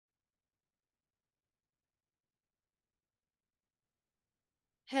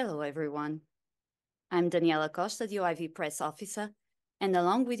Hello, everyone. I'm Daniela Costa, the OIV Press Officer, and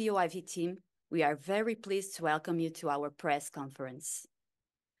along with the OIV team, we are very pleased to welcome you to our press conference.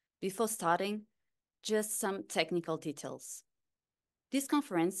 Before starting, just some technical details. This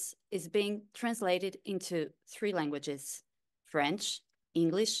conference is being translated into 3 languages: French,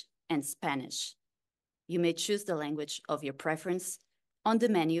 English, and Spanish. You may choose the language of your preference on the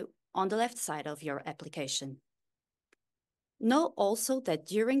menu on the left side of your application. Know also that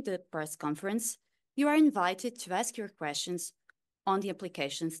during the press conference, you are invited to ask your questions on the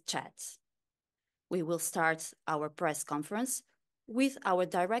application's chat. We will start our press conference with our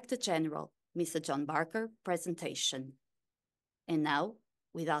Director General, Mr. John Barker, presentation. And now,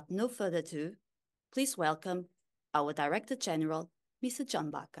 without no further ado, please welcome our Director General, Mr.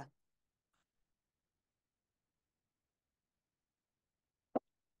 John Barker.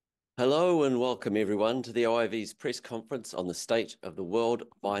 Hello and welcome everyone to the OIV's press conference on the state of the world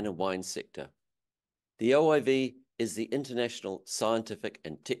vine and wine sector. The OIV is the international scientific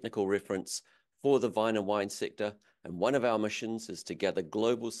and technical reference for the vine and wine sector, and one of our missions is to gather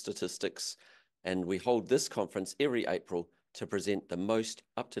global statistics, and we hold this conference every April to present the most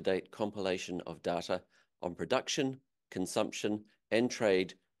up-to-date compilation of data on production, consumption, and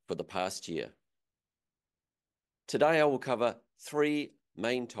trade for the past year. Today I will cover 3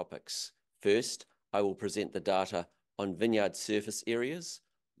 main topics. First, I will present the data on vineyard surface areas,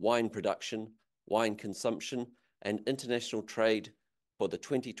 wine production, wine consumption, and international trade for the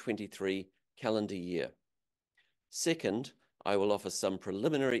 2023 calendar year. Second, I will offer some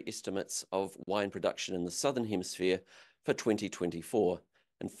preliminary estimates of wine production in the Southern Hemisphere for 2024.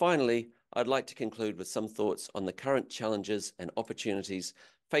 And finally, I'd like to conclude with some thoughts on the current challenges and opportunities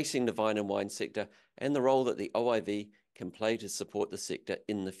facing the vine and wine sector and the role that the OIV can play to support the sector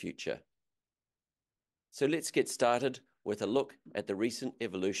in the future. So let's get started with a look at the recent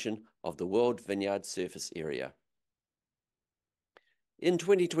evolution of the world vineyard surface area. In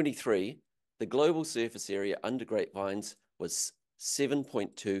 2023, the global surface area under grapevines was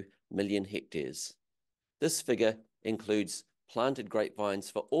 7.2 million hectares. This figure includes planted grapevines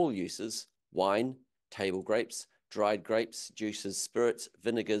for all uses: wine, table grapes, dried grapes, juices, spirits,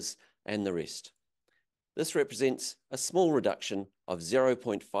 vinegars, and the rest. This represents a small reduction of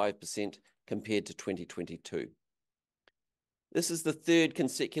 0.5% compared to 2022. This is the 3rd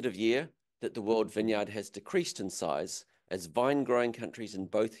consecutive year that the world vineyard has decreased in size as vine-growing countries in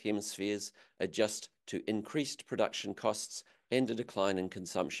both hemispheres adjust to increased production costs and a decline in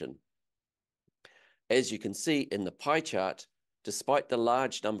consumption. As you can see in the pie chart, despite the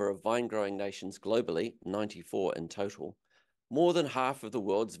large number of vine-growing nations globally, 94 in total, more than half of the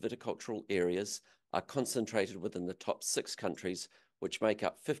world's viticultural areas are concentrated within the top 6 countries, which make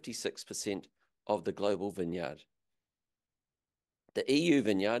up 56% of the global vineyard. The EU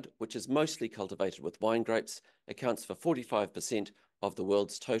vineyard, which is mostly cultivated with wine grapes, accounts for 45% of the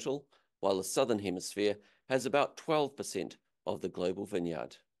world's total, while the Southern Hemisphere has about 12% of the global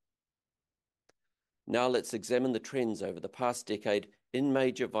vineyard. Now let's examine the trends over the past decade in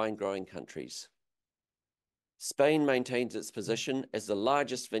major vine-growing countries. Spain maintains its position as the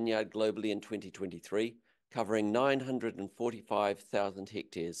largest vineyard globally in 2023, covering 945,000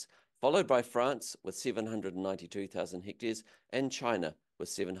 hectares, followed by France with 792,000 hectares and China with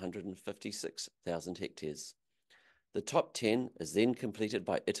 756,000 hectares. The top 10 is then completed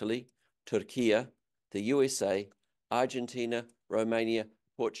by Italy, Turkey, the USA, Argentina, Romania,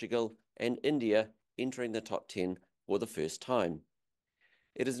 Portugal, and India entering the top 10 for the first time.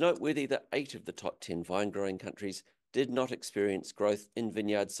 It is noteworthy that 8 of the top 10 vine-growing countries did not experience growth in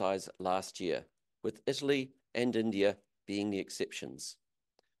vineyard size last year, with Italy and India being the exceptions.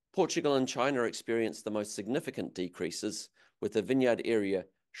 Portugal and China experienced the most significant decreases, with the vineyard area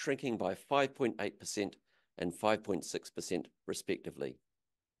shrinking by 5.8% and 5.6% respectively.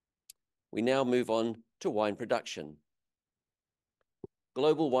 We now move on to wine production.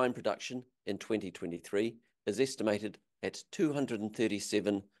 Global wine production in 2023 is estimated at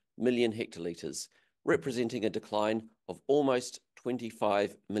 237 million hectolitres, representing a decline of almost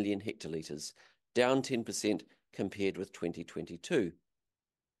 25 million hectolitres, down 10% compared with 2022.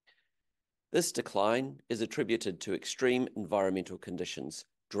 This decline is attributed to extreme environmental conditions,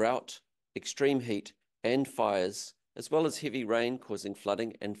 drought, extreme heat, and fires, as well as heavy rain causing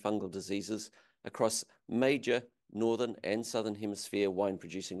flooding and fungal diseases across major northern and southern hemisphere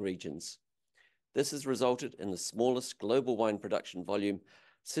wine-producing regions. This has resulted in the smallest global wine production volume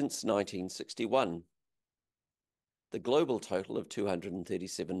since 1961. The global total of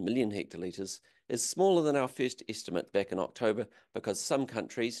 237 million hectolitres is smaller than our first estimate back in October because some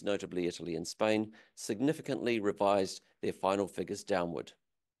countries, notably Italy and Spain, significantly revised their final figures downward.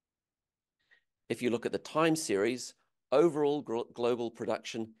 If you look at the time series, overall global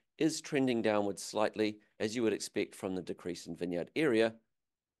production is trending downwards slightly, as you would expect from the decrease in vineyard area,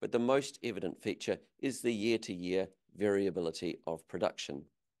 but the most evident feature is the year-to-year variability of production.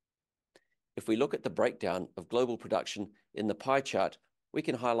 If we look at the breakdown of global production in the pie chart, we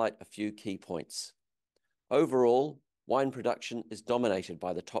can highlight a few key points. Overall, wine production is dominated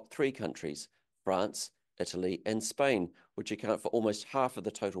by the top 3 countries, France, Italy, and Spain, which account for almost half of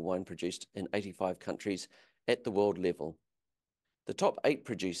the total wine produced in 85 countries at the world level. The top 8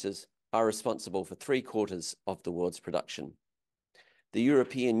 producers are responsible for 3/4 of the world's production. The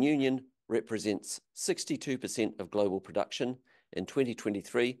European Union represents 62% of global production. In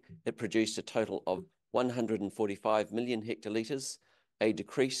 2023, it produced a total of 145 million hectolitres, a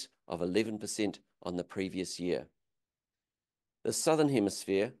decrease of 11% on the previous year. The Southern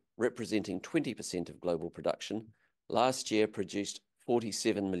Hemisphere, representing 20% of global production, last year produced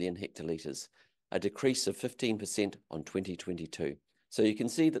 47 million hectolitres, a decrease of 15% on 2022. So you can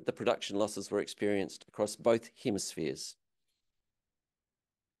see that the production losses were experienced across both hemispheres.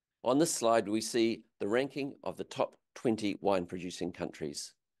 On this slide, we see the ranking of the top 20 wine-producing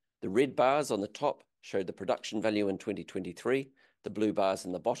countries. The red bars on the top show the production value in 2023. The blue bars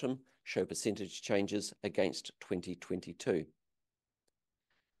in the bottom show percentage changes against 2022.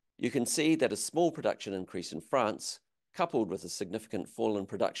 You can see that a small production increase in France, coupled with a significant fall in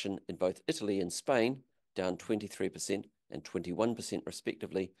production in both Italy and Spain, down 23% and 21%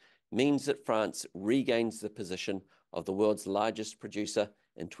 respectively, means that France regains the position of the world's largest producer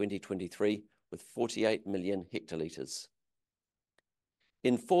in 2023 with 48 million hectolitres.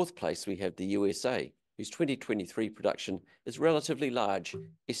 In 4th place, we have the USA, whose 2023 production is relatively large,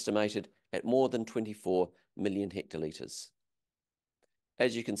 estimated at more than 24 million hectolitres.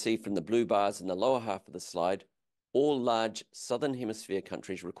 As you can see from the blue bars in the lower half of the slide, all large Southern Hemisphere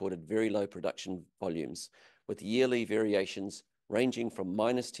countries recorded very low production volumes, with yearly variations ranging from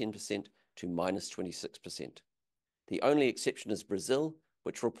 -10% to -26%. The only exception is Brazil,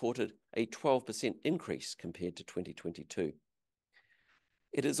 which reported a 12% increase compared to 2022.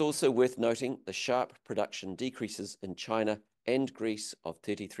 It is also worth noting the sharp production decreases in China and Greece of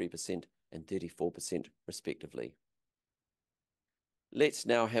 33% and 34% respectively. Let's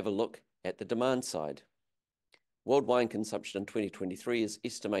now have a look at the demand side. World wine consumption in 2023 is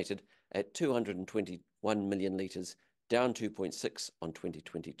estimated at 221 million litres, down 2.6 on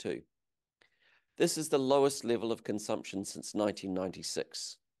 2022. This is the lowest level of consumption since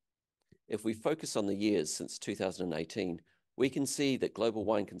 1996. If we focus on the years since 2018, we can see that global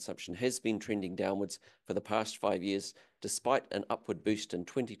wine consumption has been trending downwards for the past 5 years, despite an upward boost in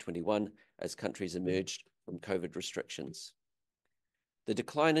 2021 as countries emerged from COVID restrictions. The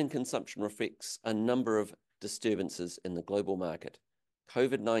decline in consumption reflects a number of disturbances in the global market.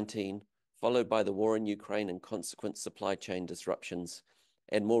 COVID-19, followed by the war in Ukraine and consequent supply chain disruptions,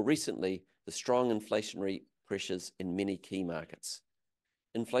 and more recently, the strong inflationary pressures in many key markets.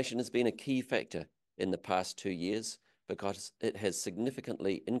 Inflation has been a key factor in the past 2 years because it has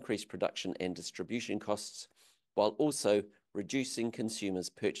significantly increased production and distribution costs while also reducing consumers'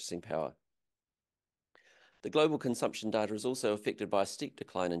 purchasing power. The global consumption data is also affected by a steep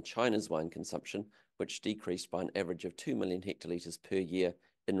decline in China's wine consumption, which decreased by an average of 2 million hectolitres per year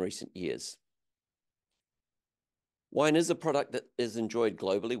in recent years. Wine is a product that is enjoyed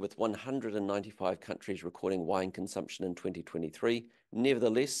globally, with 195 countries recording wine consumption in 2023.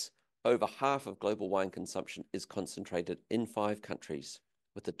 Nevertheless, over half of global wine consumption is concentrated in 5 countries,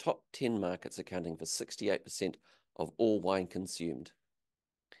 with the top 10 markets accounting for 68% of all wine consumed.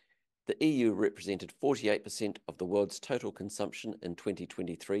 The EU represented 48% of the world's total consumption in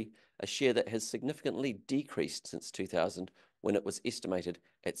 2023, a share that has significantly decreased since 2000, when it was estimated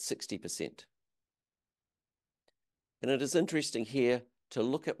at 60%. And it is interesting here to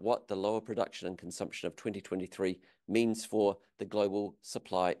look at what the lower production and consumption of 2023 means for the global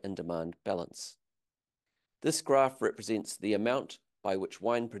supply and demand balance. This graph represents the amount by which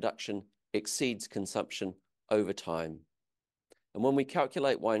wine production exceeds consumption over time. And when we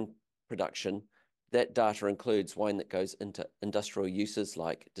calculate wine production, that data includes wine that goes into industrial uses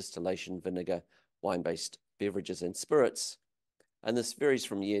like distillation, vinegar, wine-based beverages and spirits. And this varies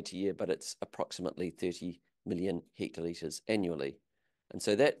from year to year, but it's approximately 30 million hectolitres annually. And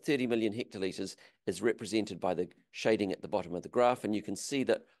so that 30 million hectolitres is represented by the shading at the bottom of the graph. And you can see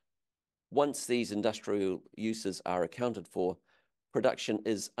that once these industrial uses are accounted for, production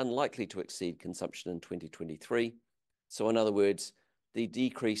is unlikely to exceed consumption in 2023. So in other words, the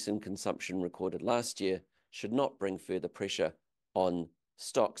decrease in consumption recorded last year should not bring further pressure on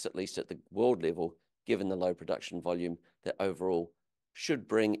stocks, at least at the world level, given the low production volume that overall should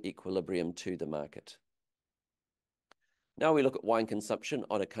bring equilibrium to the market. Now we look at wine consumption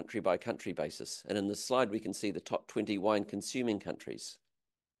on a country-by-country basis, and in this slide we can see the top 20 wine-consuming countries.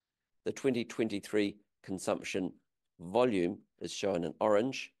 The 2023 consumption volume is shown in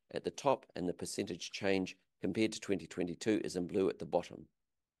orange at the top, and the percentage change compared to 2022 is in blue at the bottom.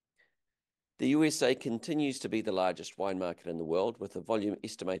 The USA continues to be the largest wine market in the world, with a volume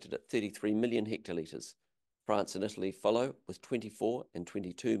estimated at 33 million hectolitres. France and Italy follow with 24 and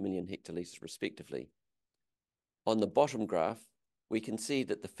 22 million hectolitres respectively. On the bottom graph, we can see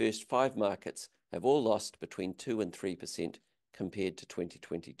that the first 5 markets have all lost between 2 and 3% compared to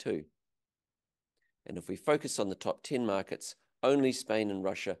 2022. And if we focus on the top 10 markets, only Spain and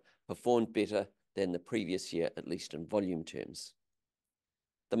Russia performed better than the previous year, at least in volume terms.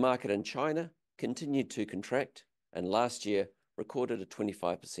 The market in China continued to contract, and last year recorded a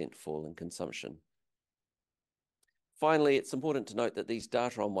 25% fall in consumption. Finally, it's important to note that these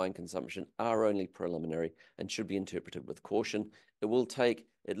data on wine consumption are only preliminary and should be interpreted with caution. It will take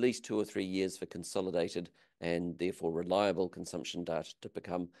at least 2 or 3 years for consolidated and therefore reliable consumption data to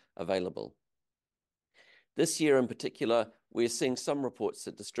become available. This year in particular, we're seeing some reports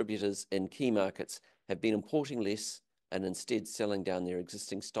that distributors in key markets have been importing less and instead selling down their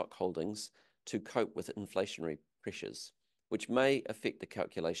existing stock holdings to cope with inflationary pressures, which may affect the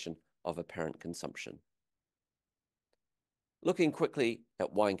calculation of apparent consumption. Looking quickly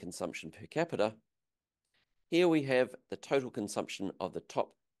at wine consumption per capita, here we have the total consumption of the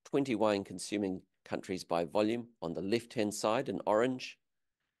top 20 wine consuming countries by volume on the left-hand side in orange,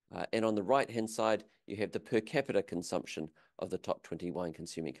 and on the right-hand side, you have the per capita consumption of the top 20 wine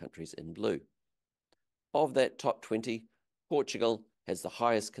consuming countries in blue. Of that top 20, Portugal has the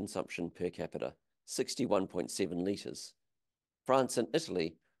highest consumption per capita, 61.7 litres. France and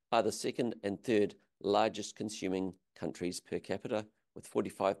Italy are the second and third largest consuming countries per capita, with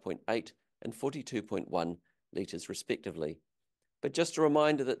 45.8 and 42.1 litres respectively. But just a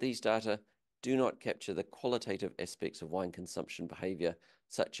reminder that these data do not capture the qualitative aspects of wine consumption behaviour,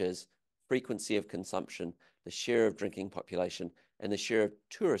 such as frequency of consumption, the share of drinking population, and the share of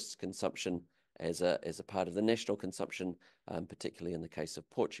tourist consumption as a part of the national consumption, particularly in the case of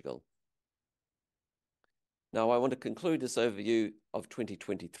Portugal. Now, I want to conclude this overview of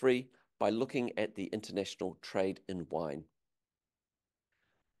 2023 by looking at the international trade in wine.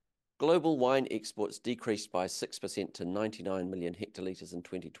 Global wine exports decreased by 6% to 99 million hectolitres in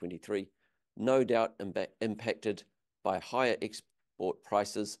 2023, no doubt impacted by higher export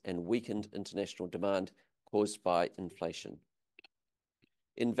prices and weakened international demand caused by inflation.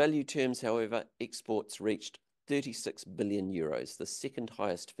 In value terms, however, exports reached 36 billion euros, the second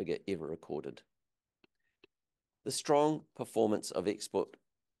highest figure ever recorded. The strong performance of exports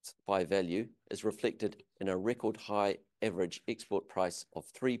by value is reflected in a record high average export price of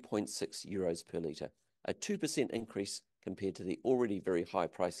 3.6 euros per litre, a 2% increase compared to the already very high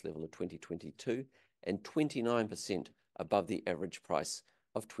price level of 2022 and 29% above the average price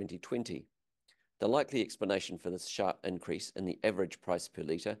of 2020. The likely explanation for this sharp increase in the average price per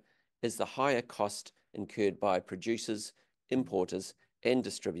litre is the higher cost incurred by producers, importers, and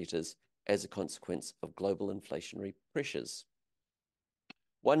distributors as a consequence of global inflationary pressures.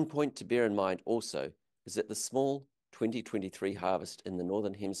 One point to bear in mind also is that the small 2023 harvest in the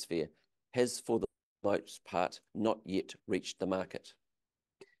Northern Hemisphere has, for the most part, not yet reached the market.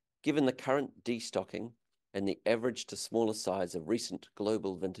 Given the current destocking and the average to smaller size of recent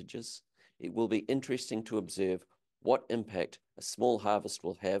global vintages, it will be interesting to observe what impact a small harvest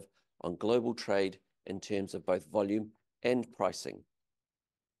will have on global trade in terms of both volume and pricing.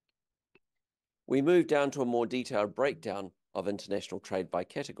 We move down to a more detailed breakdown of international trade by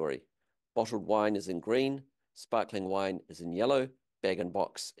category. Bottled wine is in green, sparkling wine is in yellow,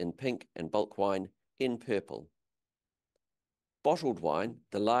 bag-in-box in pink, and bulk wine in purple. Bottled wine,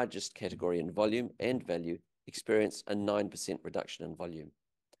 the largest category in volume and value, experienced a 9% reduction in volume,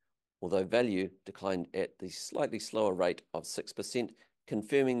 although value declined at the slightly slower rate of 6%,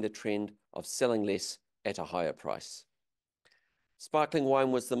 confirming the trend of selling less at a higher price. Sparkling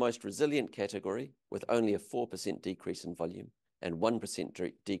wine was the most resilient category, with only a 4% decrease in volume and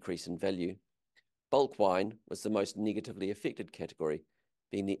 1% decrease in value. Bulk wine was the most negatively affected category,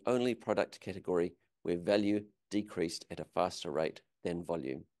 being the only product category where value decreased at a faster rate than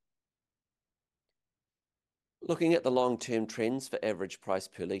volume. Looking at the long-term trends for average price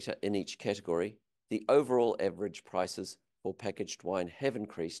per litre in each category, the overall average prices for packaged wine have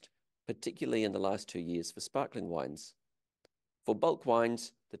increased, particularly in the last 2 years for sparkling wines. For bulk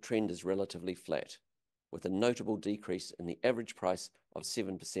wines, the trend is relatively flat, with a notable decrease in the average price of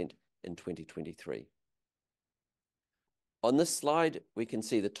 7% in 2023. On this slide, we can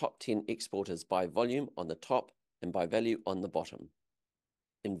see the top 10 exporters by volume on the top and by value on the bottom.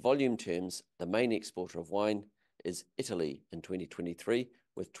 In volume terms, the main exporter of wine is Italy in 2023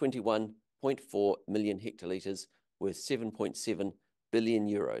 with 21.4 million hectolitres worth 7.7 billion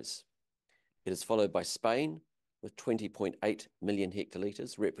euros. It is followed by Spain with 20.8 million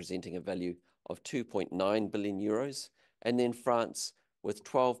hectolitres representing a value of 2.9 billion euros, and then France with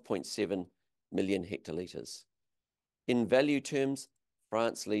 12.7 million hectolitres. In value terms,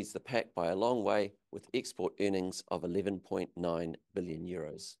 France leads the pack by a long way with export earnings of 11.9 billion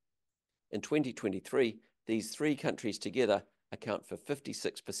euros. In 2023, these three countries together account for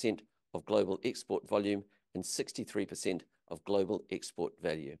 56% of global export volume and 63% of global export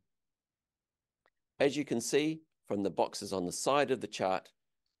value. As you can see from the boxes on the side of the chart,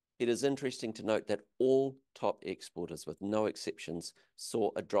 it is interesting to note that all top exporters, with no exceptions, saw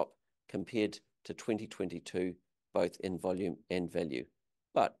a drop compared to 2022, both in volume and value.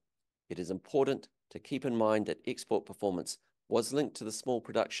 But it is important to keep in mind that export performance was linked to the small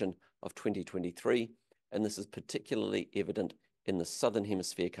production of 2023, and this is particularly evident in the Southern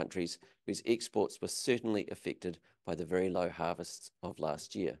Hemisphere countries, whose exports were certainly affected by the very low harvests of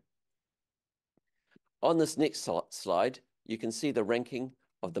last year. On this next slide, you can see the ranking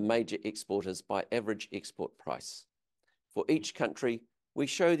of the major exporters by average export price. For each country, we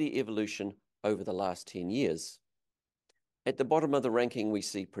show the evolution over the last 10 years. At the bottom of the ranking, we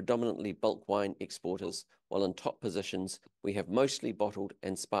see predominantly bulk wine exporters, while in top positions, we have mostly bottled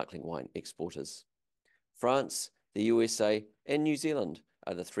and sparkling wine exporters. France, the USA, and New Zealand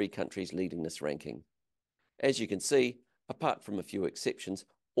are the three countries leading this ranking. As you can see, apart from a few exceptions,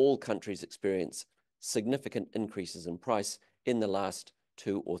 all countries experience significant increases in price in the last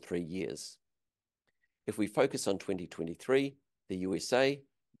 2 or 3 years. If we focus on 2023, the USA,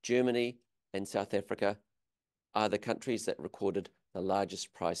 Germany, and South Africa are the countries that recorded the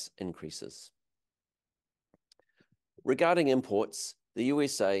largest price increases. Regarding imports, the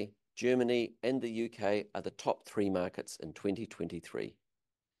USA, Germany, and the UK are the top 3 markets in 2023.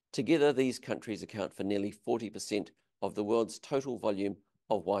 Together, these countries account for nearly 40% of the world's total volume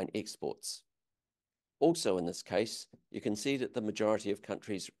of wine exports. Also in this case, you can see that the majority of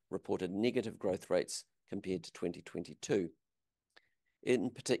countries reported negative growth rates compared to 2022. In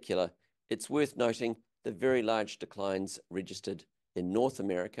particular, it's worth noting the very large declines registered in North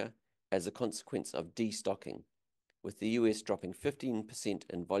America as a consequence of destocking, with the US dropping 15%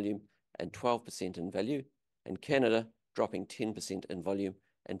 in volume and 12% in value, and Canada dropping 10% in volume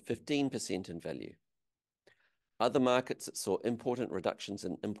and 15% in value. Other markets that saw important reductions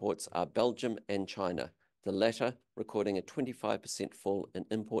in imports are Belgium and China, the latter recording a 25% fall in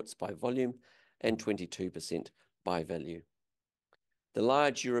imports by volume and 22% by value. The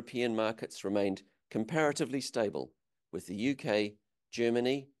large European markets remained comparatively stable, with the UK,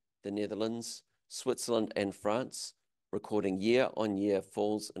 Germany, the Netherlands, Switzerland, and France recording year-on-year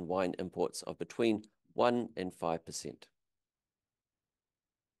falls in wine imports of between 1% and 5%.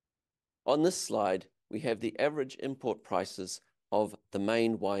 On this slide, we have the average import prices of the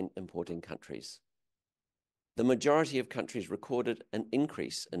main wine importing countries. The majority of countries recorded an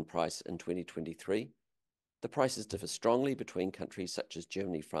increase in price in 2023. The prices differ strongly between countries such as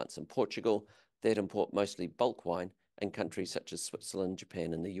Germany, France, and Portugal that import mostly bulk wine, and countries such as Switzerland,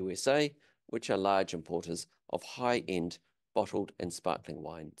 Japan, and the USA, which are large importers of high-end bottled and sparkling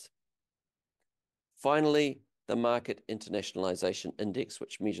wines. Finally, the Market Internationalization Index,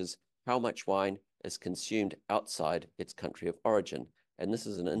 which measures how much wine is consumed outside its country of origin, and this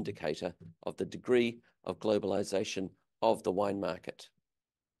is an indicator of the degree of globalization of the wine market.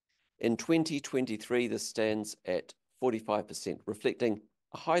 In 2023, this stands at 45%, reflecting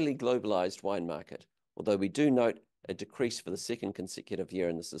a highly globalized wine market, although we do note a decrease for the second consecutive year,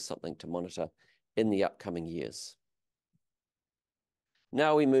 and this is something to monitor in the upcoming years.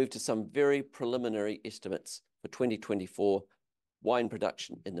 Now we move to some very preliminary estimates for 2024 wine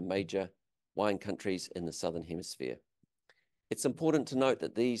production in the major wine countries in the Southern Hemisphere. It's important to note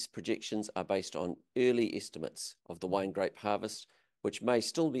that these projections are based on early estimates of the wine grape harvest, which may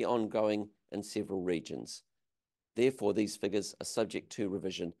still be ongoing in several regions. Therefore, these figures are subject to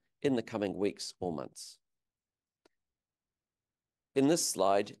revision in the coming weeks or months. In this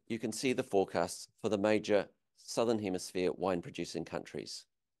slide, you can see the forecasts for the major Southern Hemisphere wine-producing countries.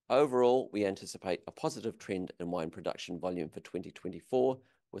 Overall, we anticipate a positive trend in wine production volume for 2024,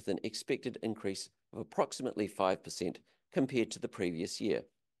 with an expected increase of approximately 5% compared to the previous year.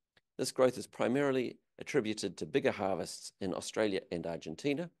 This growth is primarily attributed to bigger harvests in Australia and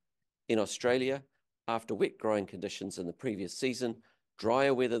Argentina. In Australia, after wet growing conditions in the previous season,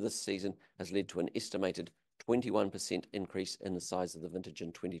 drier weather this season has led to an estimated 21% increase in the size of the vintage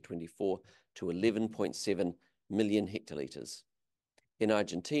in 2024 to 11.7 million hectolitres. In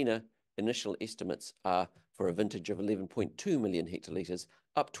Argentina, initial estimates are for a vintage of 11.2 million hectolitres,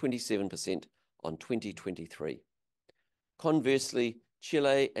 up 27% on 2023. Conversely,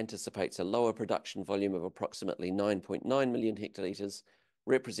 Chile anticipates a lower production volume of approximately 9.9 million hectolitres,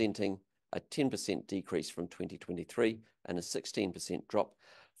 representing a 10% decrease from 2023 and a 16% drop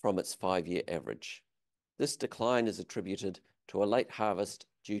from its 5-year average. This decline is attributed to a late harvest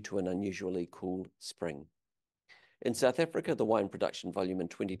due to an unusually cool spring. In South Africa, the wine production volume in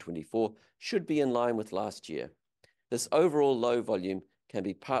 2024 should be in line with last year. This overall low volume can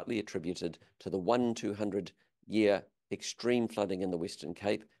be partly attributed to the 1-200-year extreme flooding in the Western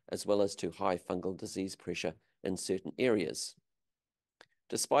Cape, as well as to high fungal disease pressure in certain areas.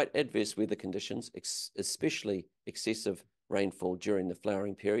 Despite adverse weather conditions, especially excessive rainfall during the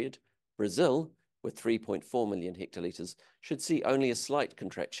flowering period, Brazil, with 3.4 million hectolitres, should see only a slight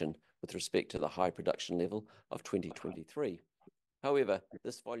contraction with respect to the high production level of 2023. However,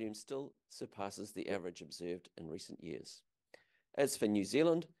 this volume still surpasses the average observed in recent years. As for New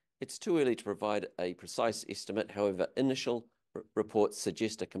Zealand, it's too early to provide a precise estimate. However, initial reports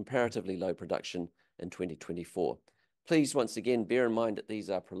suggest a comparatively low production in 2024. Please once again bear in mind that these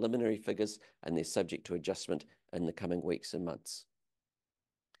are preliminary figures and they're subject to adjustment in the coming weeks and months.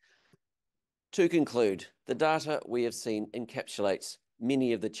 To conclude, the data we have seen encapsulates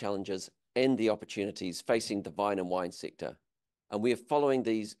many of the challenges and the opportunities facing the vine and wine sector, and we are following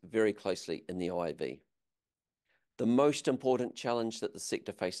these very closely in the OIV. The most important challenge that the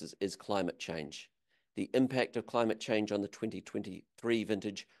sector faces is climate change. The impact of climate change on the 2023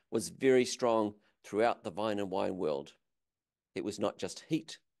 vintage was very strong throughout the vine and wine world. It was not just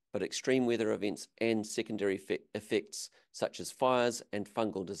heat, but extreme weather events and secondary effects such as fires and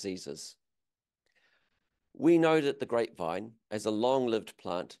fungal diseases. We know that the grapevine, as a long-lived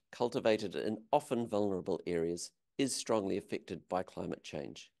plant cultivated in often vulnerable areas, is strongly affected by climate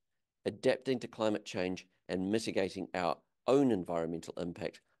change. Adapting to climate change and mitigating our own environmental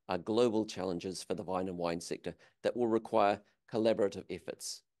impact are global challenges for the vine and wine sector that will require collaborative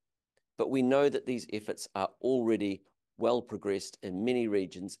efforts. But we know that these efforts are already well progressed in many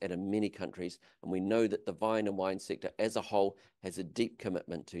regions and in many countries, and we know that the vine and wine sector as a whole has a deep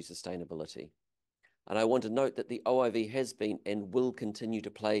commitment to sustainability. And I want to note that the OIV has been and will continue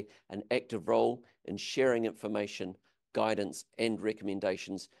to play an active role in sharing information, guidance, and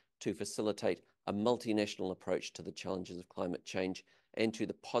recommendations to facilitate a multinational approach to the challenges of climate change and to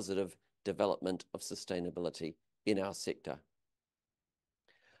the positive development of sustainability in our sector.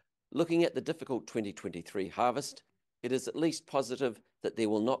 Looking at the difficult 2023 harvest, it is at least positive that there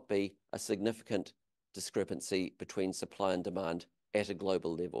will not be a significant discrepancy between supply and demand at a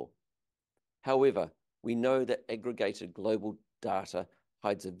global level. However, we know that aggregated global data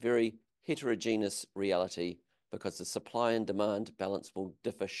hides a very heterogeneous reality because the supply and demand balance will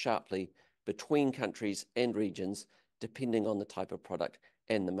differ sharply between countries and regions depending on the type of product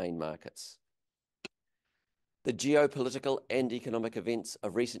and the main markets. The geopolitical and economic events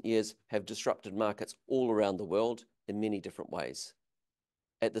of recent years have disrupted markets all around the world in many different ways.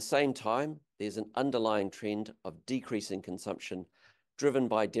 At the same time, there's an underlying trend of decreasing consumption driven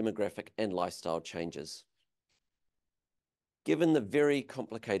by demographic and lifestyle changes. Given the very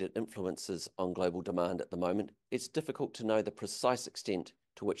complicated influences on global demand at the moment, it's difficult to know the precise extent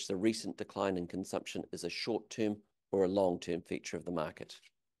to which the recent decline in consumption is a short-term or a long-term feature of the market.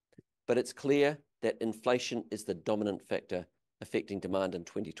 But it's clear that inflation is the dominant factor affecting demand in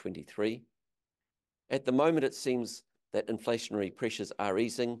 2023. At the moment, it seems that inflationary pressures are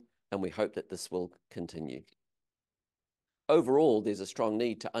easing, and we hope that this will continue. Overall, there's a strong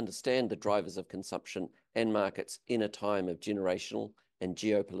need to understand the drivers of consumption and markets in a time of generational and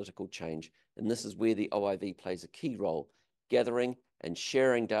geopolitical change, and this is where the OIV plays a key role, gathering and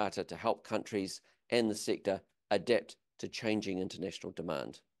sharing data to help countries and the sector adapt to changing international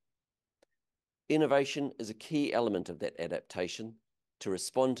demand. Innovation is a key element of that adaptation to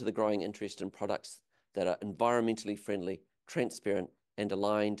respond to the growing interest in products that are environmentally friendly, transparent, and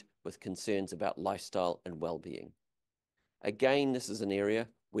aligned with concerns about lifestyle and well-being. Again, this is an area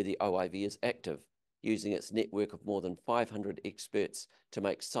where the OIV is active, using its network of more than 500 experts to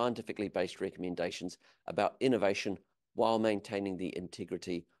make scientifically based recommendations about innovation while maintaining the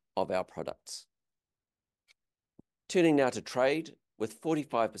integrity of our products. Turning now to trade, with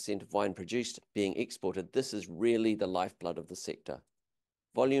 45% of wine produced being exported, this is really the lifeblood of the sector.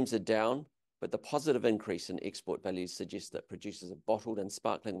 Volumes are down, but the positive increase in export values suggests that producers of bottled and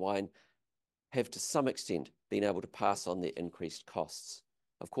sparkling wine have to some extent been able to pass on their increased costs.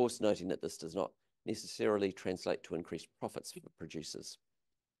 Of course, noting that this does not necessarily translate to increased profits for producers.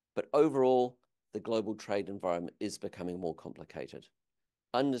 But overall, the global trade environment is becoming more complicated.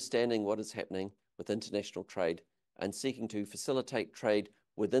 Understanding what is happening with international trade and seeking to facilitate trade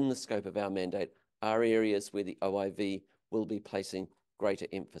within the scope of our mandate are areas where the OIV will be placing greater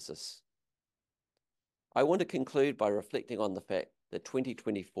emphasis. I want to conclude by reflecting on the fact that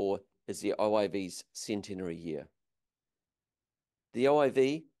 2024 is the OIV's centenary year. The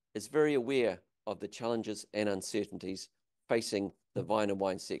OIV is very aware of the challenges and uncertainties facing the vine and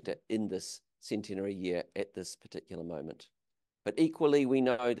wine sector in this centenary year at this particular moment. But equally, we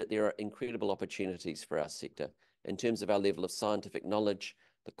know that there are incredible opportunities for our sector in terms of our level of scientific knowledge,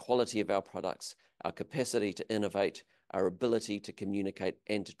 the quality of our products, our capacity to innovate, our ability to communicate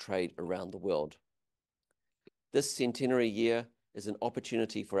and to trade around the world. This centenary year is an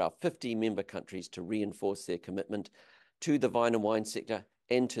opportunity for our 50 member countries to reinforce their commitment to the vine and wine sector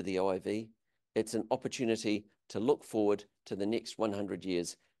and to the OIV. It's an opportunity to look forward to the next 100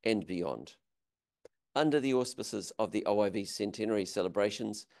 years and beyond. Under the auspices of the OIV centenary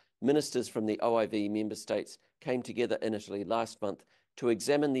celebrations, ministers from the OIV member states came together in Italy last month to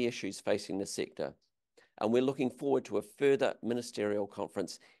examine the issues facing the sector. And we're looking forward to a further ministerial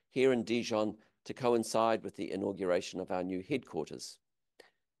conference here in Dijon to coincide with the inauguration of our new headquarters.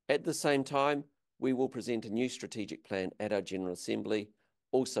 At the same time, we will present a new strategic plan at our General Assembly,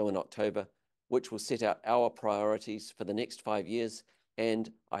 also in October, which will set out our priorities for the next 5 years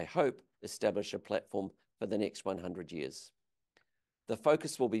and, I hope, establish a platform for the next 100 years. The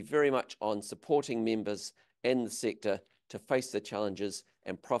focus will be very much on supporting members and the sector to face the challenges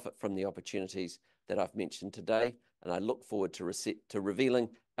and profit from the opportunities that I've mentioned today, and I look forward to revealing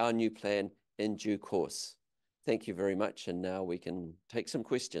our new plan in due course. Thank you very much, and now we can take some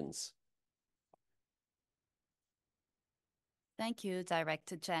questions. Thank you,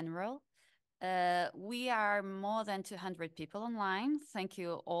 Director General. We are more than 200 people online. Thank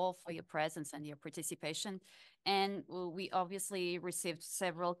you all for your presence and your participation. And we obviously received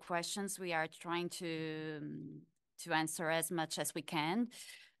several questions. We are trying to answer as much as we can.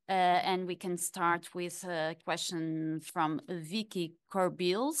 And we can start with a question from Vicky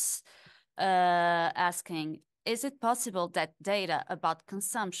Corbils, asking, is it possible that data about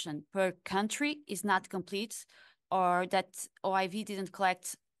consumption per country is not complete, or that OIV didn't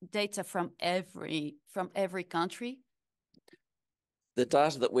collect data from every country? The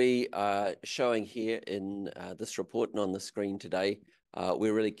data that we are showing here in this report and on the screen today,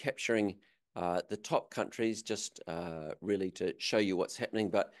 we're really capturing the top countries just really to show you what's happening.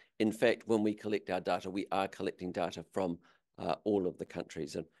 But in fact, when we collect our data, we are collecting data from all of the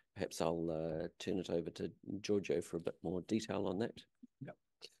countries. And perhaps I'll turn it over to Giorgio for a bit more detail on that. Yeah.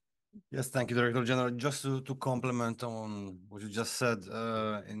 Yes, thank you, Director General. Just to complement on what you just said,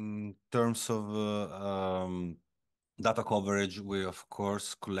 in terms of data coverage, we of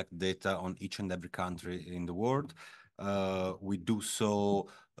course collect data on each and every country in the world. We do so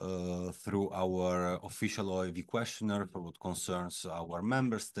through our official OIV questionnaire for what concerns our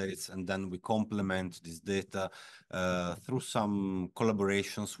member states, and then we complement this data through some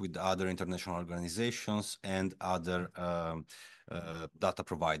collaborations with other international organizations and other data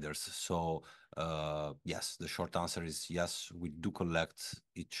providers. So yes, the short answer is yes, we do collect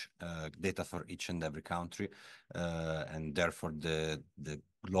each data for each and every country, and therefore the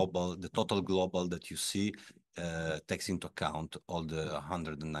total global that you see takes into account all the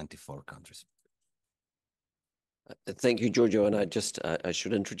 194 countries. Thank you, Giorgio. And I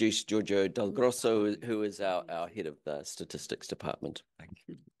should introduce Giorgio Del Grosso, who is our head of the statistics department. Thank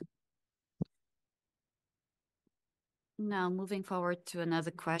you. Now, moving forward to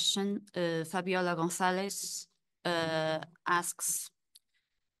another question, Fabiola Gonzalez asks,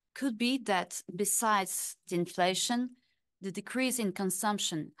 could be that besides the inflation, the decrease in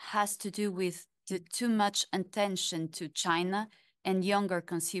consumption has to do with the too much attention to China and younger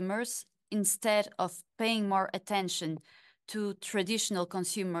consumers instead of paying more attention to traditional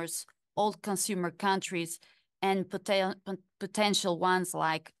consumers, old consumer countries, and potential ones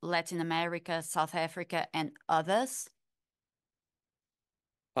like Latin America, South Africa, and others?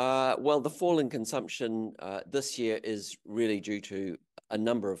 Well, the fall in consumption this year is really due to a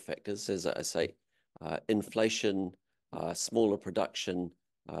number of factors, as I say, inflation, smaller production,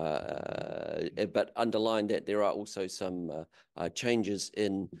 but underline that there are also some changes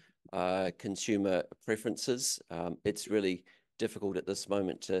in consumer preferences. It's really difficult at this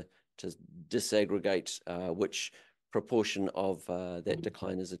moment to disaggregate which proportion of that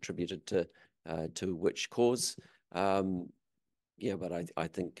decline is attributed to which cause. Yeah, but I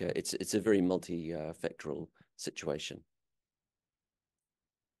think it's a very multifactorial situation.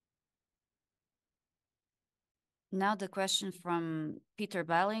 Now the question from Peter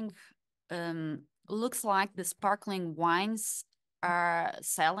Belling. Looks like the sparkling wines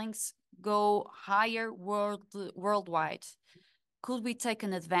sellings go higher worldwide. Could we take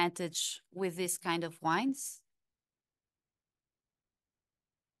an advantage with this kind of wines?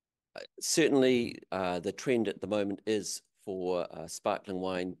 Certainly, the trend at the moment is for sparkling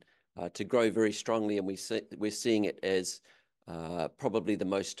wine to grow very strongly, and we're seeing it as probably the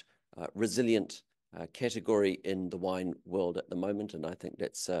most resilient category in the wine world at the moment, and I think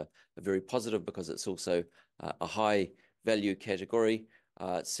that's very positive because it's also a high value category.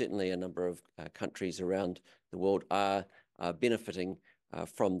 Certainly a number of countries around the world are benefiting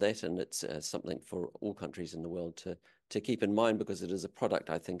from that, and it's something for all countries in the world to keep in mind, because it is a product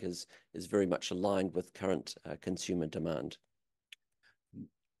I think is very much aligned with current consumer demand.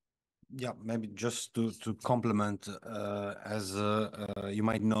 Yeah, maybe just to complement, as you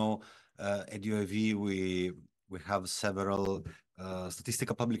might know, at OIV we have several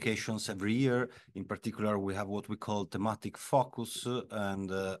statistical publications every year. In particular, we have what we call thematic focus,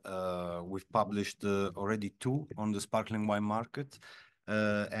 and we've published already 2 on the sparkling wine market,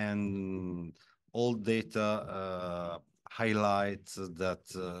 and all data highlights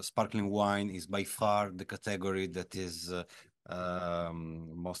that sparkling wine is by far the category that is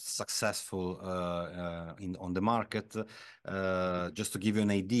most successful on the market. Just to give you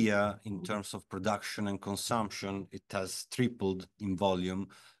an idea, in terms of production and consumption, it has tripled in volume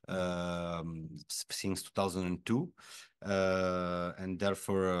since 2002, and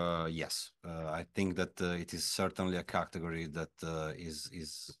therefore, yes, I think that it is certainly a category that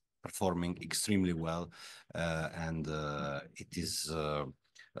is performing extremely well, and it is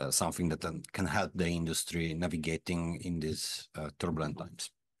something that can help the industry navigating in these turbulent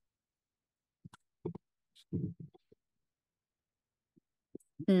times.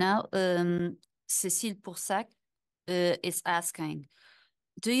 Now, Cécile Poursac is asking,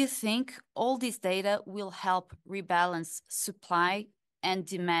 do you think all this data will help rebalance supply and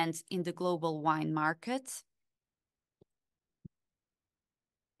demand in the global wine market?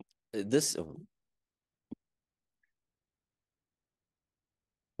 This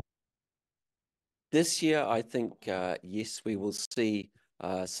year, I think, yes, we will see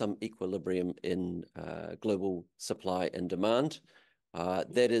some equilibrium in global supply and demand.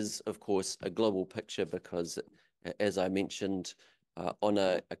 That is, of course, a global picture because, as I mentioned, on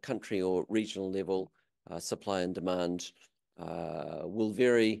a country or regional level, supply and demand will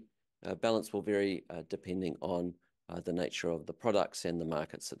vary, balance will vary depending on the nature of the products and the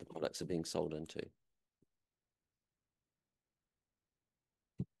markets that the products are being sold into.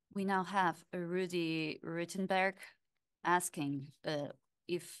 We now have Rudy Rittenberg asking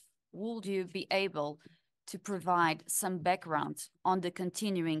if would you be able to provide some background on the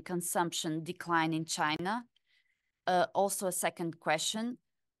continuing consumption decline in China? Also a second question,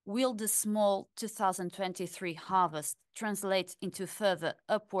 will the small 2023 harvest translate into further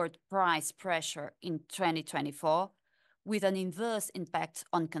upward price pressure in 2024 with an inverse impact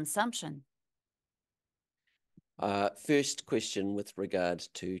on consumption? First question with regard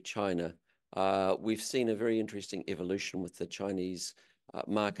to China. We've seen a very interesting evolution with the Chinese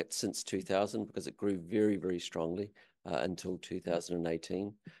market since 2000 because it grew very, very strongly until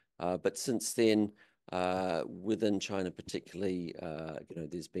 2018. But since then, within China particularly,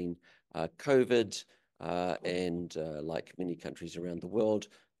 there's been COVID and like many countries around the world,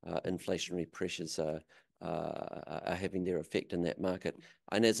 inflationary pressures are having their effect in that market.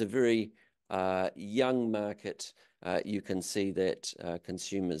 And as a very young market, you can see that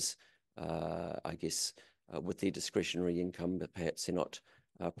consumers, I guess, with their discretionary income, but perhaps they're not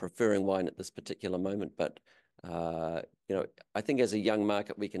preferring wine at this particular moment. But I think as a young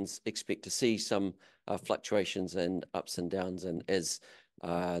market, we can expect to see some fluctuations and ups and downs. And as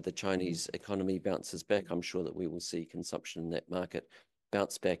the Chinese economy bounces back, I'm sure that we will see consumption in that market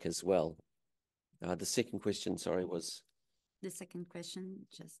bounce back as well. The second question, sorry, was? The second question,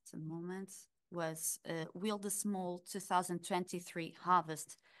 just a moment, was will the small 2023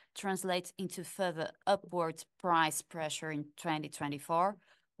 harvest translate into further upward price pressure in 2024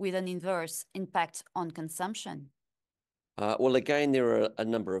 with an inverse impact on consumption? Well, again, there are a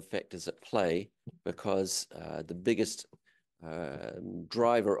number of factors at play because the biggest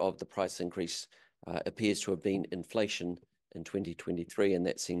driver of the price increase appears to have been inflation in 2023, and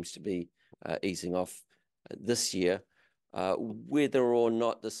that seems to be easing off this year. Whether or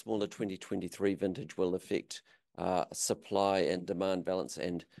not the smaller 2023 vintage will affect supply and demand balance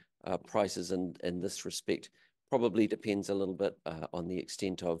and prices in this respect probably depends a little bit on the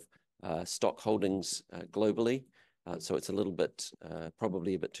extent of stock holdings globally. So it's a little bit,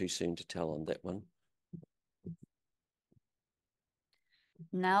 probably a bit too soon to tell on that one.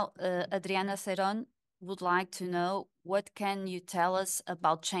 Now, Adriana Ceron would like to know, what can you tell us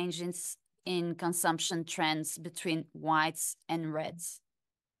about changes in consumption trends between whites and reds?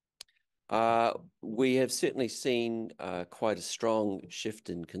 We have certainly seen quite a strong shift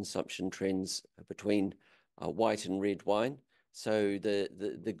in consumption trends between white and red wine. So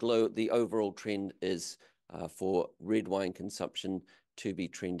the overall trend is for red wine consumption to be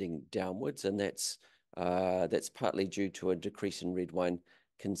trending downwards, and that's partly due to a decrease in red wine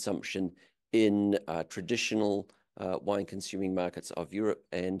consumption in traditional wine consuming markets of Europe,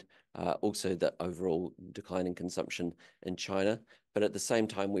 and also the overall decline in consumption in China. But at the same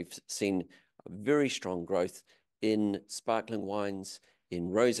time, we've seen very strong growth in sparkling wines, in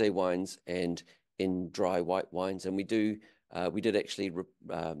rosé wines, and in dry white wines. And we did actually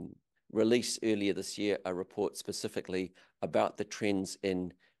release earlier this year a report specifically about the trends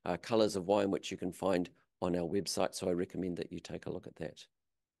in colours of wine, which you can find on our website. So I recommend that you take a look at that.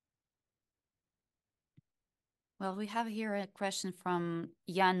 Well, we have here a question from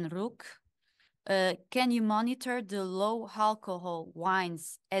Jan Rook. Can you monitor the low alcohol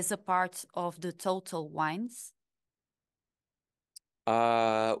wines as a part of the total wines?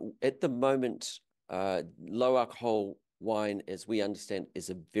 At the moment, low alcohol wine, as we understand,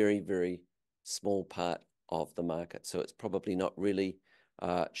 is a very, very small part of the market. So it's probably not really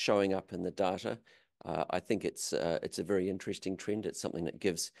showing up in the data. I think it's a very interesting trend. It's something that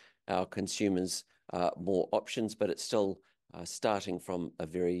gives our consumers more options, but it's still starting from a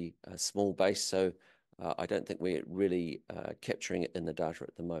very small base. So I don't think we're really capturing it in the data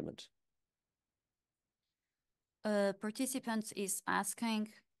at the moment. Participant is asking,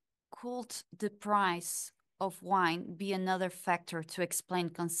 could the price of wine be another factor to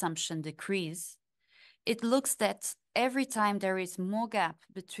explain consumption decrease? It looks that every time there is more gap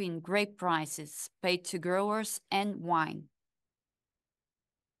between grape prices paid to growers and wine.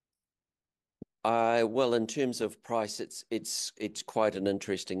 Well, in terms of price, it's quite an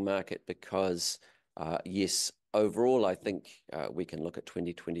interesting market because yes, overall, I think we can look at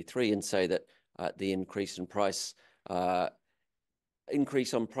 2023 and say that the increase on price on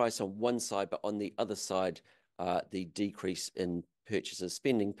one side, but on the other side, the decrease in purchasers'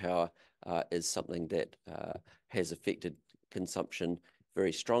 spending power is something that has affected consumption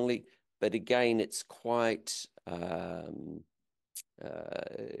very strongly. But again, it's quite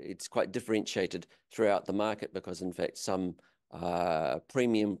differentiated throughout the market because, in fact, some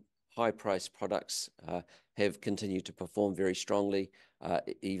premium high-priced products have continued to perform very strongly,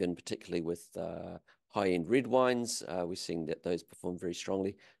 even particularly with high-end red wines. We're seeing that those perform very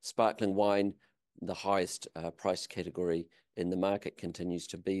strongly. Sparkling wine, the highest price category in the market, continues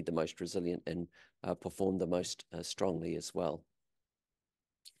to be the most resilient and perform the most strongly as well.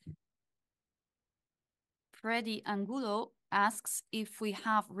 Freddy Angulo asks if we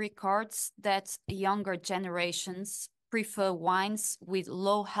have records that younger generations prefer wines with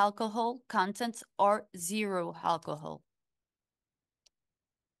low alcohol content or zero alcohol.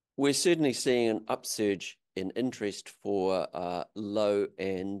 We're certainly seeing an upsurge in interest for low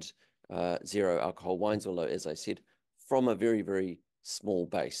and zero alcohol wines, although, as I said, from a very, very small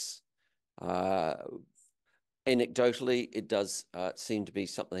base. Anecdotally, it does seem to be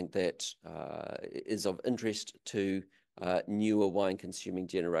something that is of interest to newer wine-consuming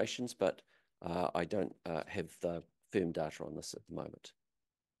generations, but I don't have the firm data on this at the moment.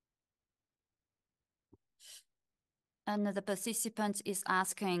 Another participant is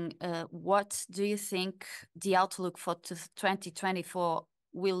asking, what do you think the outlook for 2024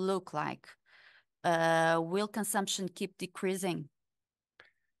 will look like? Will consumption keep decreasing?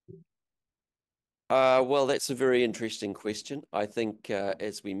 Well, that's a very interesting question. I think,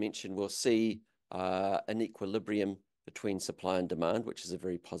 as we mentioned, we'll see an equilibrium between supply and demand, which is a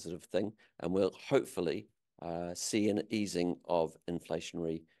very positive thing, and we'll hopefully see an easing of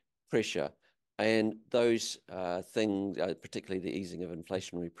inflationary pressure. And those things, particularly the easing of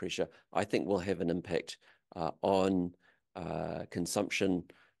inflationary pressure, I think will have an impact on consumption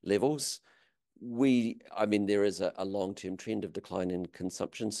levels. I mean, there is a long-term trend of decline in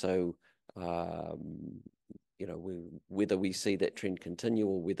consumption, so you know, whether we see that trend continue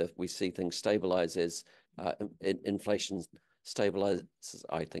or whether we see things stabilize as inflation stabilizes,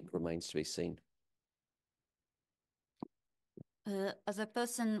 I think remains to be seen. As a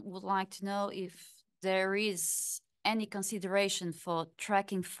person would like to know if there is any consideration for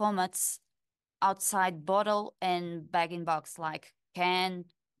tracking formats outside bottle and bag-in-box, like can,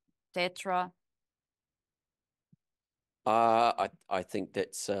 tetra. I think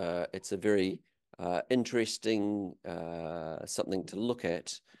that's it's a very interesting something to look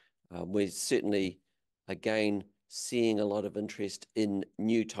at. We're certainly, again, seeing a lot of interest in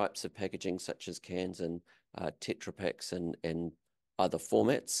new types of packaging, such as cans and Tetra Paks and other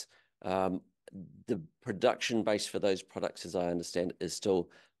formats. The production base for those products, as I understand, is still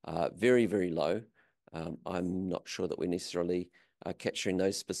very, very low. I'm not sure that we're necessarily capturing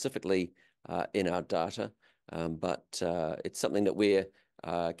those specifically in our data, but it's something that we're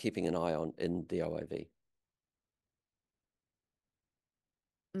keeping an eye on in the OIV.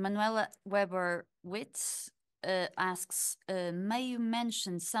 Manuela Weber-Witt asks, may you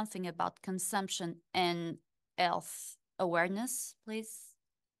mention something about consumption and health awareness, please?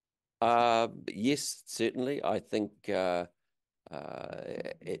 Yes, certainly. I think at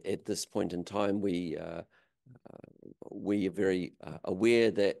this point in time, we are very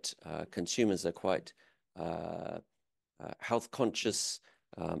aware that consumers are quite health conscious,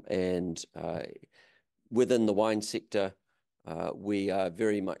 and within the wine sector, we are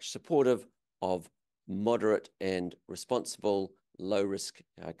very much supportive of moderate and responsible low-risk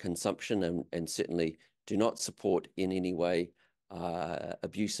consumption, and certainly do not support in any way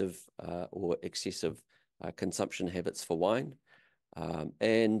abusive or excessive consumption habits for wine.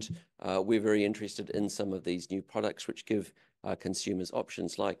 And we're very interested in some of these new products which give consumers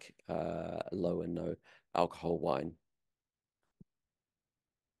options like low and no alcohol wine.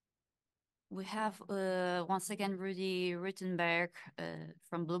 We have once again Rudy Rittenberg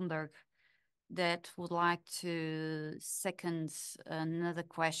from Bloomberg that would like to second another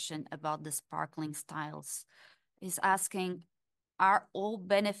question about the sparkling styles. He's asking, are all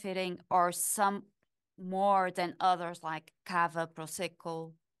benefiting or some more than others like Cava,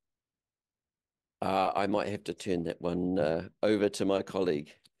 Prosecco? I might have to turn that one over to my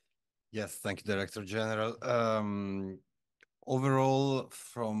colleague. Yes, thank you, Director General. Overall,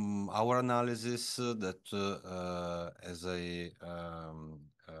 from our analysis, as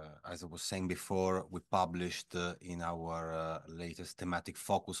I was saying before, we published in our latest thematic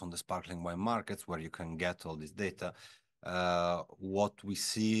focus on the sparkling wine markets, where you can get all this data. What we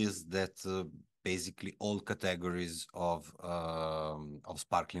see is that basically all categories of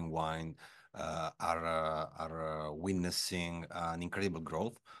sparkling wine are witnessing an incredible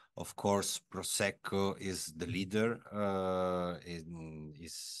growth. Of course, Prosecco is the leader,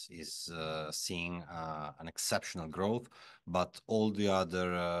 is seeing an exceptional growth, but all the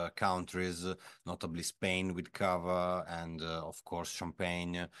other countries, notably Spain with Cava, and of course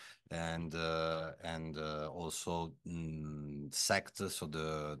Champagne, and also Sekt, so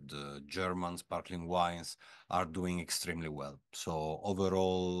the German sparkling wines, are doing extremely well. So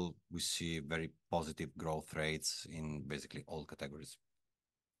overall, we see very positive growth rates in basically all categories.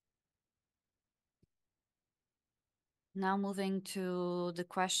 Now moving to the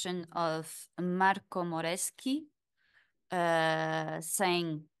question of Marco Moreschi,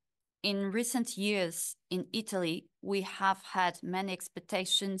 saying, in recent years in Italy, we have had many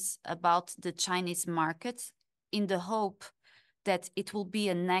expectations about the Chinese market in the hope that it will be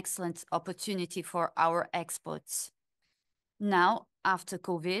an excellent opportunity for our exports. Now, after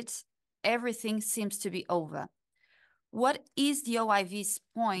COVID, everything seems to be over. What is the OIV's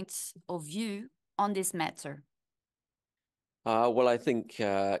point of view on this matter? Well, I think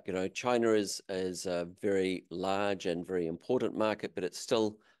China is a very large and very important market, but it's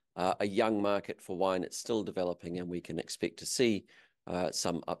still a young market for wine. It's still developing, and we can expect to see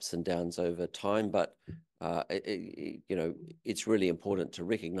some ups and downs over time. But it's really important to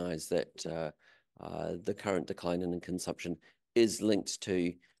recognise that the current decline in consumption is linked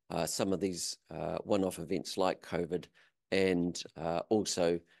to some of these one-off events like COVID, and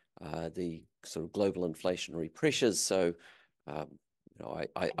also the sort of global inflationary pressures. So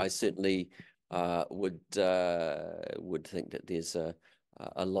I certainly would think that there's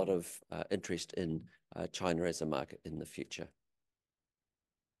a lot of interest in China as a market in the future.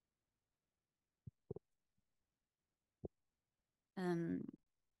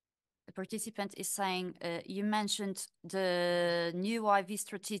 The participant is saying, you mentioned the new OIV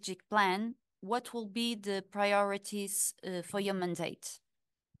strategic plan. What will be the priorities for your mandate?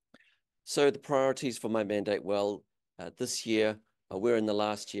 So the priorities for my mandate, well, this year, we're in the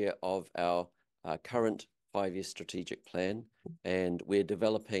last year of our current 5-year strategic plan, and we're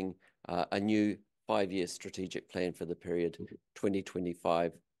developing a new 5-year strategic plan for the period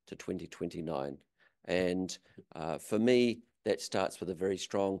 2025 to 2029. And for me, that starts with a very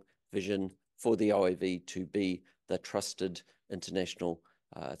strong vision for the OIV to be the trusted international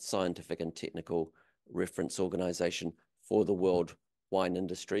scientific and technical reference organization for the world wine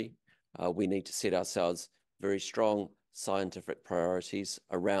industry. We need to set ourselves very strong scientific priorities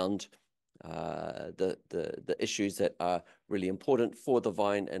around the issues that are really important for the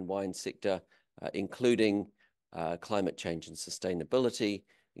vine and wine sector, including climate change and sustainability,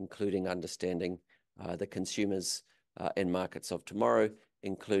 including understanding the consumers and markets of tomorrow,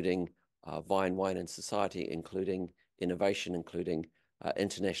 including wine and society, including innovation, including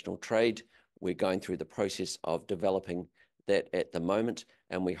international trade. We're going through the process of developing that at the moment,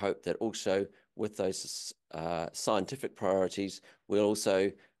 and we hope that also with those scientific priorities, we'll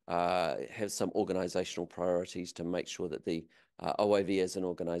also have some organizational priorities to make sure that the OIV as an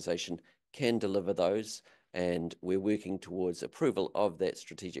organization can deliver those, and we're working towards approval of that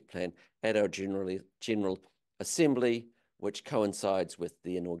strategic plan at our General Assembly, which coincides with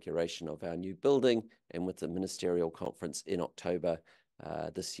the inauguration of our new building and with the ministerial conference in October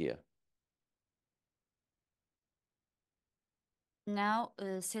this year. Now,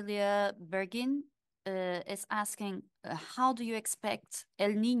 Celia Bergin is asking, how do you expect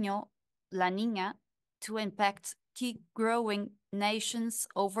El Niño, La Niña, to impact key growing nations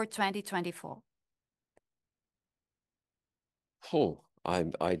over 2024? Oh,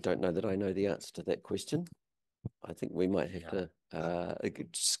 I don't know that I know the answer to that question. I think we might have to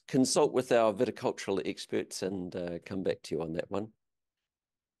consult with our viticultural experts and come back to you on that one.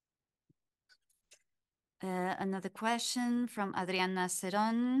 Another question from Adriana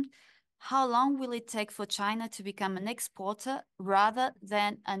Ceron. How long will it take for China to become an exporter rather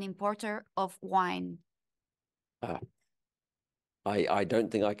than an importer of wine? I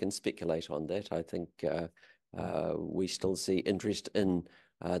don't think I can speculate on that. I think we still see interest in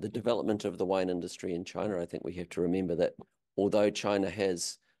the development of the wine industry in China. I think we have to remember that although China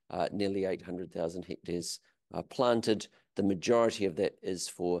has nearly 800,000 hectares planted, the majority of that is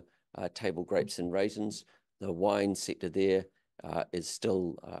for table grapes and raisins. The wine sector there is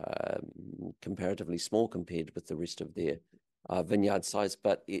still comparatively small compared with the rest of their vineyard size,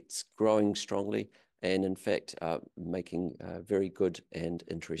 but it's growing strongly and in fact making very good and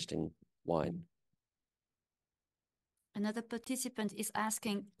interesting wine. Another participant is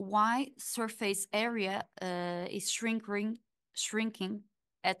asking why surface area is shrinking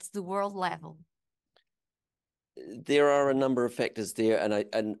at the world level. There are a number of factors there,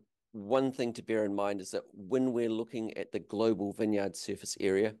 and one thing to bear in mind is that when we're looking at the global vineyard surface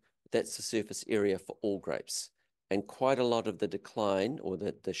area, that's the surface area for all grapes. And quite a lot of the decline or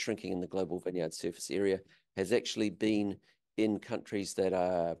the shrinking in the global vineyard surface area has actually been in countries that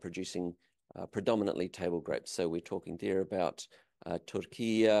are producing predominantly table grapes. So we're talking there about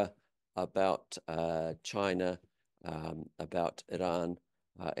Turkey, about China, about Iran,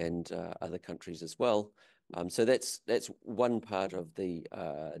 and other countries as well. So that's one part of the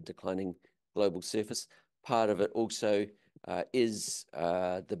declining global surface. Part of it also is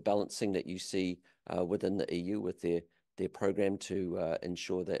the balancing that you see within the EU with their program to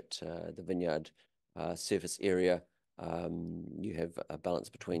ensure that the vineyard surface area, you have a balance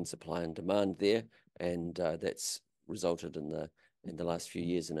between supply and demand there, and that's resulted in the last few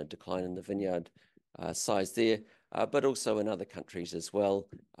years in a decline in the vineyard size there, but also in other countries as well,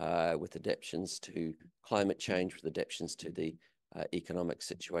 with adaptations to climate change, with adaptations to the economic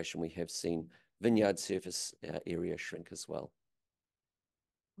situation. We have seen vineyard surface area shrink as well.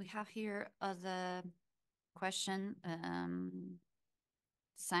 We have here the question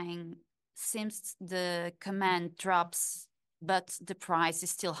saying, since the command drops, but the price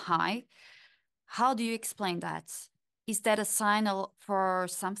is still high, how do you explain that? Is that a signal for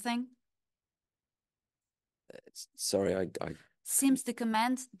something? Sorry, I Seems the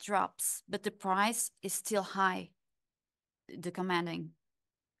command drops, but the price is still high. The commanding.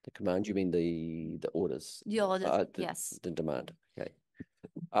 The command, you mean the orders? The orders, yes. The demand, okay.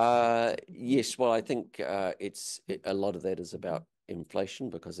 Yes, well, I think a lot of that is about inflation,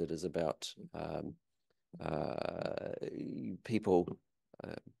 because it is about people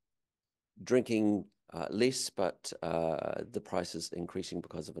drinking less, but the price is increasing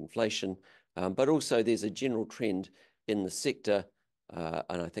because of inflation. But also there's a general trend in the sector,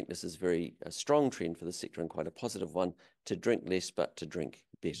 and I think this is a strong trend for the sector and quite a positive one, to drink less but to drink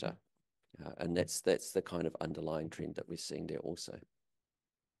better. And that's the kind of underlying trend that we're seeing there also.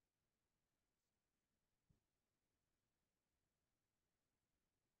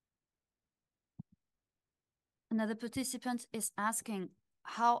 Another participant is asking,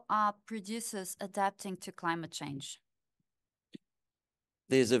 how are producers adapting to climate change?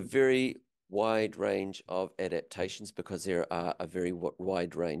 There's a very wide range of adaptations because there are a very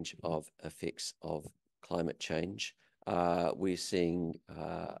wide range of effects of climate change. We're seeing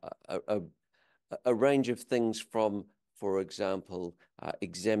a range of things from, for example,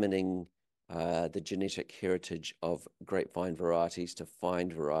 examining the genetic heritage of grapevine varieties to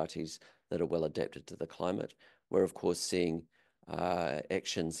find varieties that are well adapted to the climate. We're of course seeing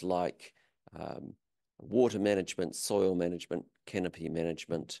actions like water management, soil management, canopy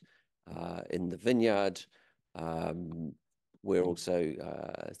management in the vineyard. We're also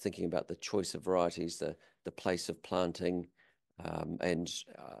thinking about the choice of varieties, the place of planting, and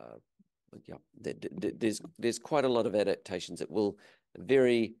yeah, there's quite a lot of adaptations that will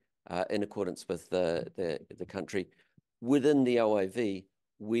vary in accordance with the country. Within the OIV,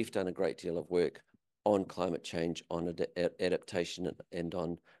 we've done a great deal of work on climate change, on adaptation, and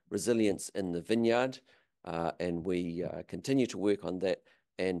on resilience in the vineyard. And we continue to work on that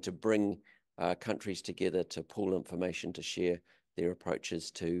and to bring countries together to pool information, to share their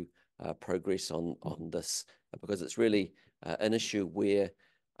approaches to progress on this, because it's really an issue where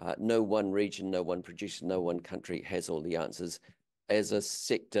no one region, no one producer, no one country has all the answers. As a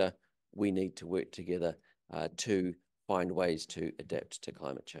sector, we need to work together to find ways to adapt to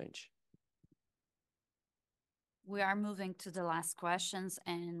climate change. We are moving to the last questions,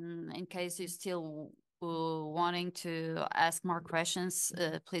 and in case you're still wanting to ask more questions,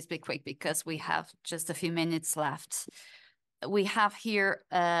 please be quick because we have just a few minutes left. We have here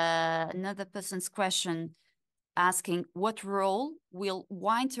another person's question asking, what role will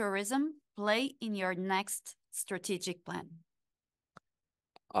wine tourism play in your next strategic plan?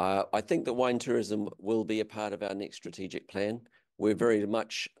 I think that wine tourism will be a part of our next strategic plan. We're very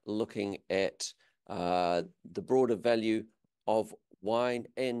much looking at the broader value of wine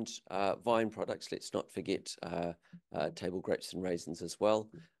and vine products. Let's not forget table grapes and raisins as well.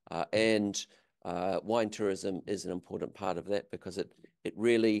 And wine tourism is an important part of that because it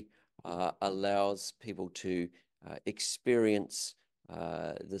really allows people to experience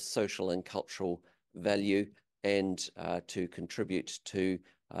the social and cultural value and to contribute to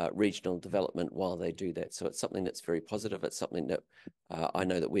regional development while they do that. So it's something that's very positive. It's something that I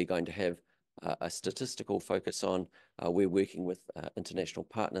know that we're going to have a statistical focus on. We're working with international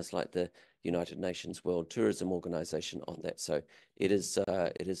partners like the United Nations World Tourism Organization on that. So it is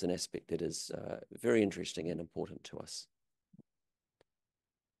an aspect that is very interesting and important to us.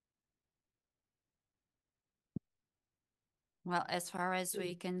 Well, as far as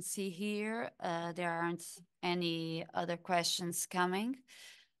we can see here, there aren't any other questions coming.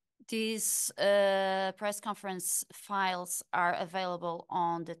 These press conference files are available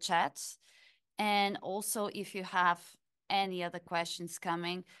on the chat. And also, if you have any other questions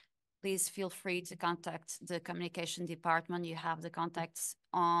coming, please feel free to contact the communication department. You have the contacts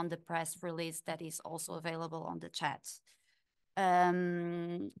on the press release that is also available on the chat.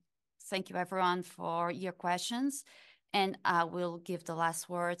 Thank you, everyone, for your questions. And I will give the last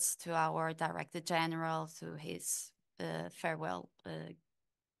words to our Director General to his farewell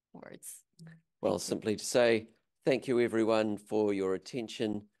words. Well, simply to say thank you, everyone, for your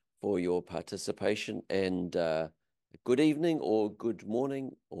attention, for your participation, and good evening or good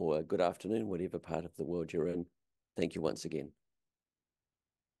morning or good afternoon, whatever part of the world you're in. Thank you once again.